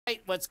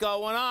What's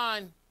going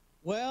on?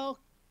 Well,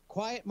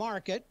 quiet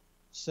market.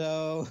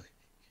 So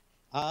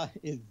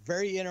it's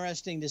very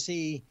interesting to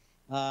see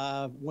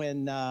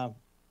when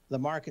the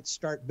markets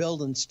start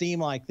building steam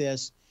like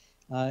this.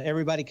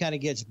 Everybody kind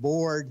of gets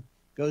bored,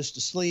 goes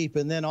to sleep,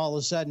 and then all of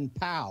a sudden,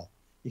 pow,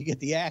 you get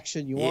the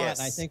action you want.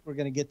 And I think we're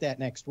going to get that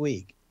next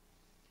week.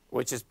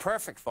 Which is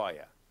perfect for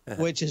you.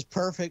 Which is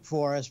perfect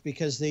for us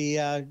because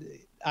I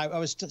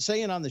was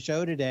saying on the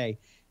show today,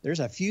 there's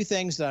a few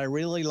things that I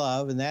really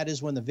love, and that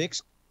is when the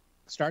VIX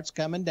starts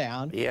coming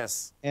down.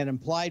 Yes. And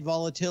implied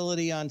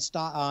volatility on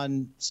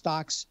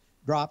stocks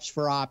drops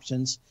for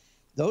options.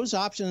 Those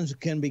options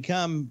can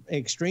become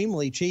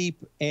extremely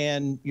cheap,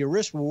 and your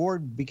risk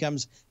reward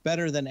becomes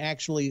better than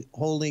actually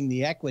holding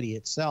the equity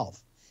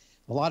itself.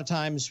 A lot of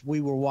times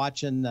we were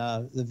watching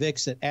the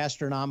VIX at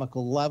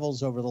astronomical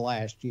levels over the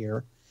last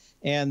year,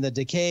 and the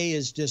decay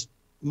is just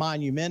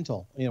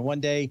monumental. You know, one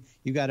day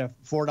you got a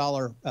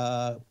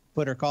 $4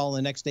 put or call,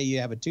 and the next day you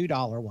have a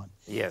 $2 one.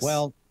 Yes.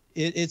 Well,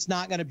 it's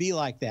not going to be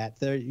like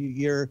that.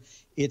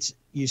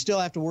 You still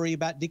have to worry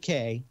about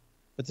decay,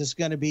 but this is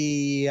going to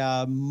be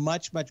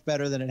much, much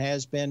better than it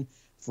has been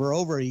for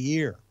over a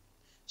year.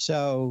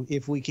 So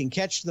if we can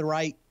catch the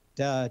right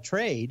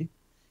trade,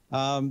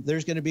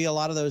 there's going to be a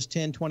lot of those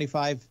 10,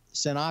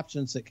 25-cent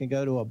options that can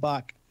go to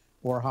 $1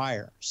 or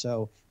higher.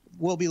 So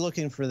we'll be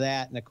looking for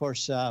that. And, of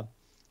course,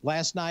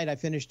 last night I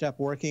finished up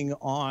working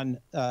on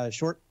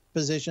short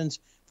positions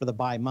for the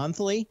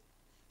bi-monthly.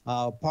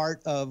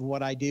 Part of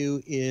what I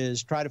do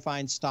is try to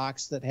find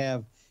stocks that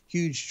have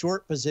huge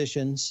short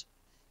positions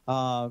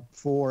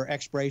for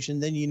expiration.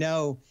 Then, you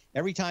know,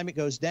 every time it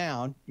goes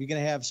down, you're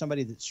going to have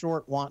somebody that's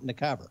short wanting to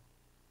cover.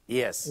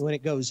 Yes. When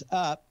it goes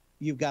up,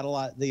 you've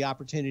got the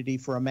opportunity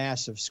for a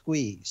massive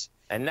squeeze.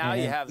 And now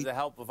you have the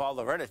help of all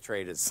the Reddit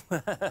traders.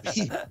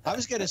 I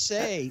was going to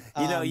say,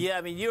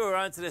 I mean, you were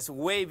onto this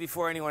way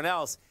before anyone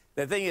else.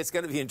 The thing that's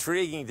going to be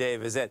intriguing,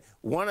 Dave, is that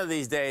one of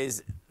these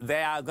days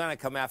they are going to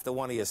come after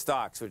one of your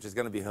stocks, which is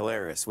going to be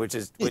hilarious. Which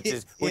is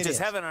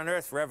heaven on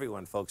earth for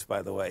everyone, folks.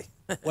 By the way.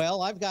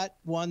 Well, I've got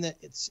one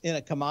that's in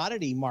a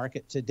commodity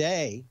market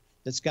today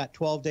that's got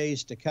 12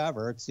 days to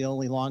cover. It's the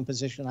only long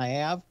position I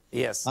have.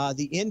 Yes.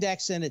 The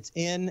index in it's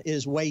in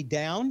is way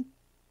down,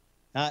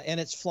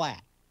 and it's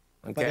flat.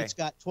 Okay. But it's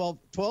got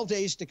 12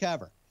 days to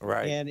cover.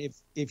 Right. And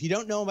if you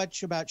don't know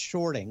much about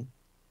shorting,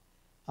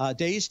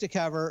 days to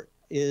cover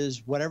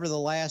is whatever the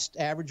last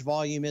average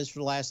volume is for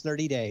the last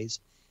 30 days.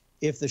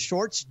 If the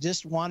shorts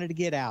just wanted to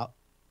get out,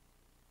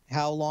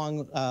 how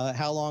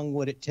long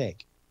would it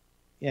take?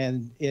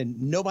 And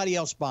nobody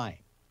else buying.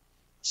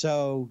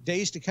 So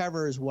days to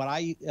cover is what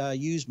I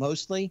use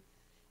mostly.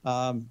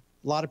 A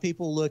lot of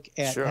people look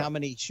at how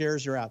many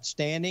shares are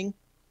outstanding.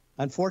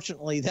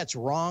 Unfortunately, that's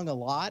wrong a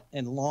lot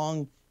and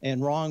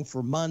wrong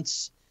for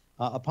months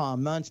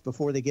upon months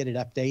before they get it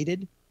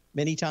updated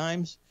many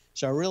times.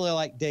 So I really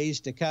like days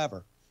to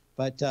cover.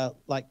 But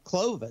like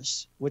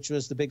Clovis, which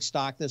was the big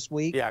stock this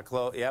week. Yeah,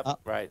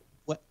 right.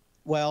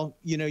 Well,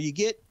 you know, you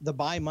get the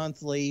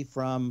bi-monthly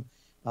from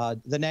the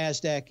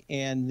NASDAQ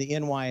and the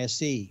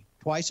NYSE.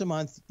 Twice a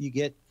month you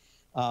get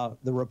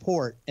the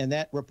report, and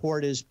that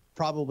report is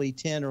probably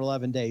 10 or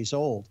 11 days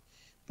old.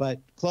 But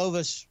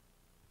Clovis,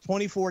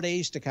 24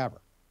 days to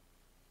cover.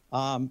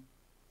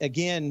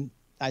 Again,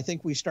 I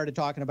think we started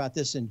talking about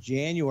this in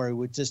January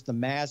with just the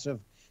massive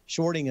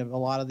shorting of a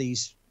lot of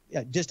these,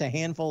 just a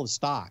handful of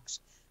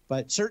stocks.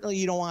 But certainly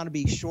you don't want to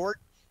be short.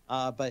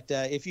 But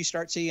if you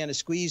start seeing a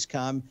squeeze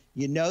come,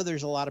 you know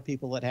there's a lot of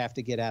people that have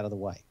to get out of the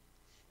way.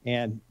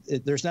 And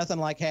there's nothing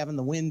like having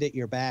the wind at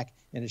your back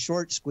in a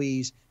short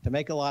squeeze to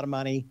make a lot of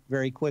money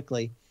very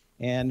quickly.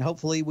 And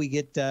hopefully we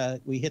hit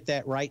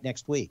that right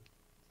next week.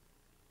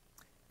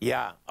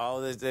 Yeah.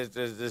 Oh,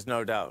 there's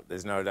no doubt.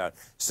 There's no doubt.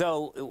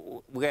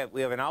 So we have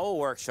an hour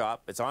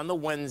workshop. It's on the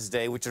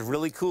Wednesday, which is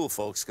really cool,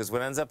 folks, because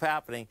what ends up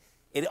happening,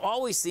 it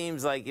always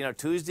seems like, you know,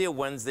 Tuesday or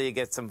Wednesday, you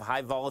get some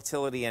high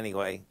volatility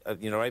anyway,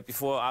 you know, right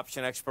before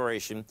option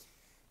expiration.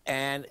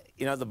 And,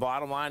 you know, the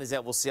bottom line is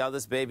that we'll see how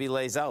this baby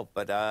lays out.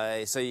 But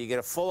so you get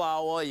a full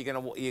hour. You're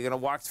gonna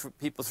walk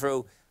people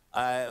through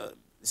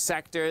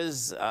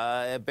sectors,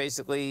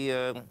 basically,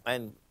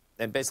 and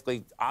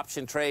basically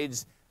option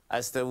trades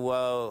as to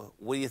what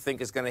do you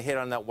think is going to hit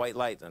on that white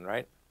light, then,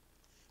 right?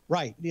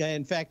 Right. Yeah.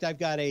 In fact, I've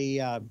got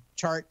a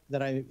chart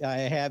that I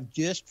have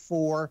just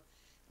for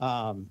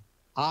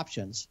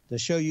options to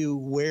show you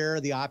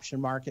where the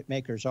option market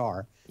makers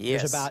are.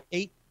 Yes. There's about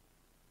 8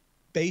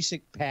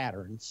 basic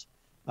patterns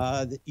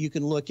that you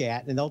can look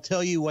at, and they'll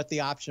tell you what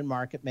the option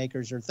market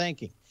makers are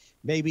thinking.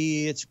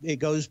 Maybe it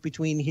goes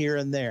between here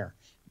and there.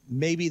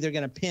 Maybe they're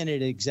going to pin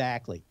it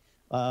exactly.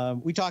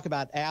 We talk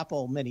about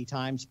Apple many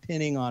times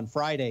pinning on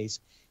Fridays.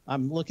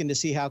 I'm looking to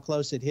see how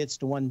close it hits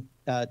to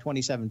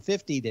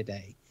 127.50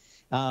 today,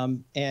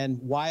 and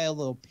why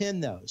they'll pin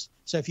those.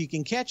 So if you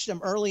can catch them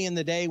early in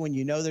the day when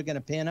you know they're going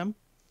to pin them,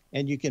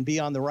 and you can be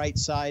on the right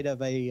side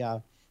of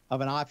an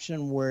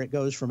option where it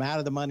goes from out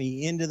of the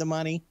money into the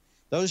money,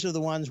 those are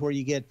the ones where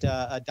you get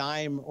a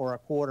dime or a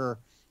quarter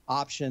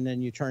option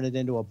and you turn it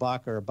into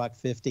 $1 or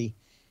 $1.50.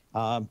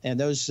 And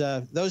those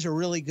are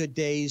really good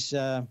days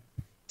to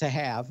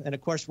have. And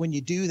of course, when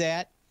you do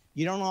that,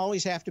 you don't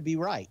always have to be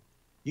right.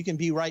 You can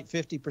be right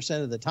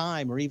 50% of the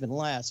time or even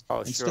less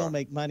and still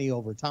make money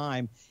over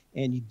time.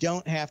 And you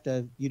don't have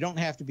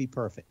to be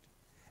perfect.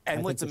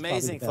 And what's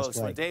amazing, folks,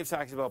 when Dave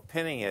talks about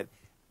pinning it,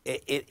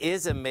 it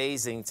is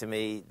amazing to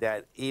me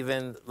that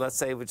even, let's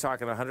say we're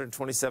talking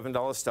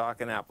 $127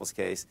 stock in Apple's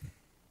case,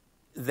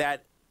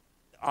 that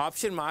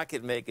option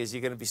market makers,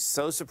 you're going to be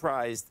so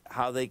surprised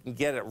how they can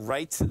get it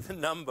right to the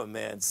number,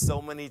 man,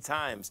 so many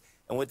times.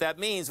 And what that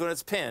means when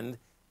it's pinned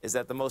is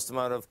that the most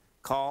amount of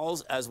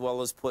calls as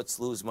well as puts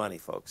lose money,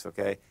 folks,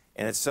 okay?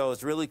 And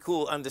it's really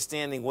cool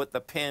understanding what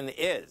the pin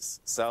is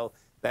so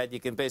that you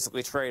can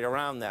basically trade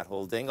around that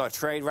whole thing or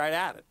trade right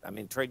at it. I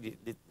mean,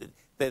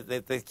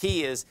 the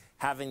key is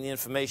having the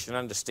information,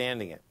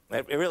 understanding it.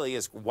 It really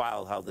is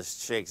wild how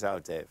this shakes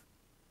out, Dave.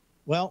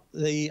 Well,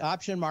 the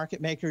option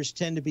market makers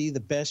tend to be the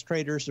best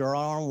traders there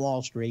are on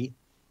Wall Street.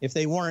 If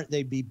they weren't,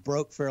 they'd be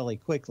broke fairly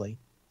quickly.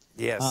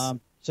 Yes.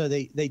 So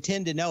they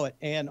tend to know it.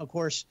 And, of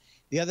course,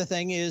 the other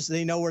thing is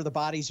they know where the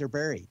bodies are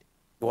buried.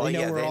 Well, they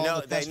know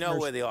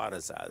where the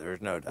orders are.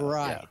 There's no doubt.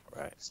 Right.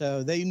 Yeah, right.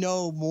 So they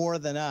know more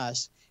than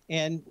us.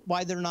 And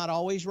why they're not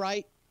always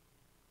right,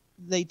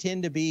 they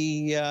tend to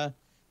be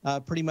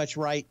pretty much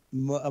right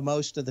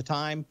most of the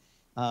time.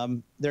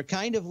 They're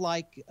kind of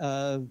like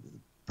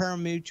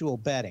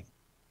pari-mutuel betting.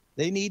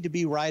 They need to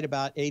be right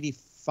about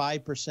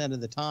 85% of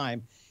the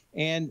time,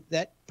 and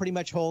that pretty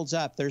much holds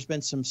up. There's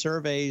been some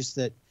surveys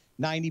that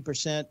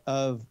 90%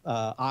 of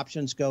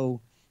options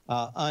go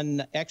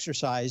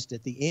unexercised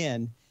at the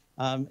end.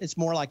 It's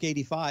more like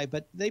 85,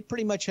 but they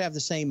pretty much have the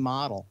same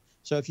model.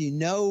 So if you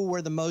know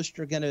where the most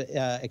are going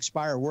to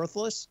expire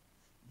worthless,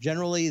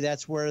 generally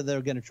that's where they're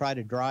going to try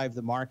to drive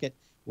the market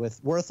with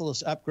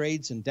worthless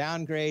upgrades and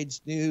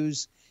downgrades,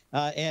 news,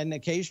 and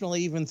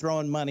occasionally even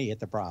throwing money at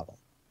the problem.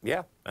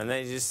 Yeah, and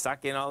then you just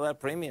suck in all that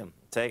premium.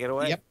 Take it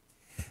away. Yep.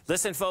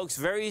 Listen, folks,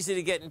 very easy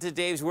to get into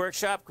Dave's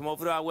workshop. Come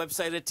over to our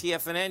website at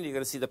TFNN. You're going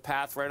to see the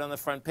path right on the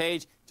front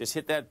page. Just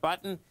hit that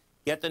button.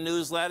 Get the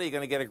newsletter. You're going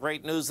to get a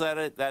great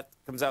newsletter. That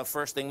comes out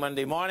first thing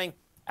Monday morning,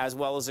 as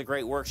well as a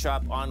great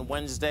workshop on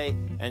Wednesday.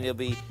 And you'll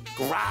be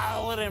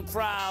growling and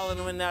prowling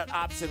in that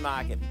option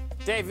market.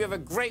 Dave, you have a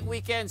great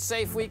weekend,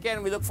 safe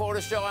weekend. We look forward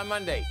to the show on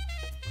Monday.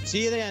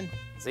 See you then.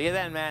 See you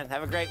then, man.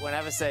 Have a great one.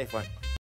 Have a safe one.